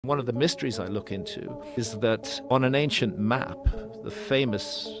One of the mysteries I look into is that on an ancient map, the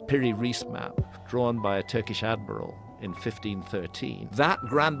famous Piri Reis map, drawn by a Turkish admiral in 1513, that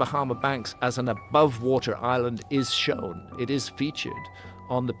Grand Bahama Banks as an above-water island is shown. It is featured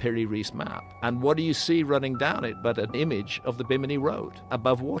on the Piri Reis map. And what do you see running down it but an image of the Bimini Road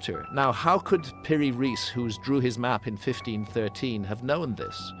above water? Now, how could Piri Reis, who drew his map in 1513, have known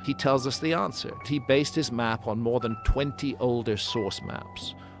this? He tells us the answer. He based his map on more than 20 older source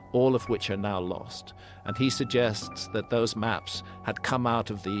maps, all of which are now lost. And he suggests that those maps had come out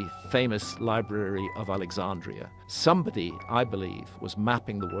of the famous Library of Alexandria. Somebody, I believe, was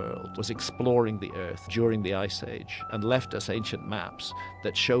mapping the world, was exploring the earth during the Ice Age, and left us ancient maps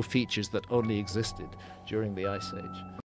that show features that only existed during the Ice Age.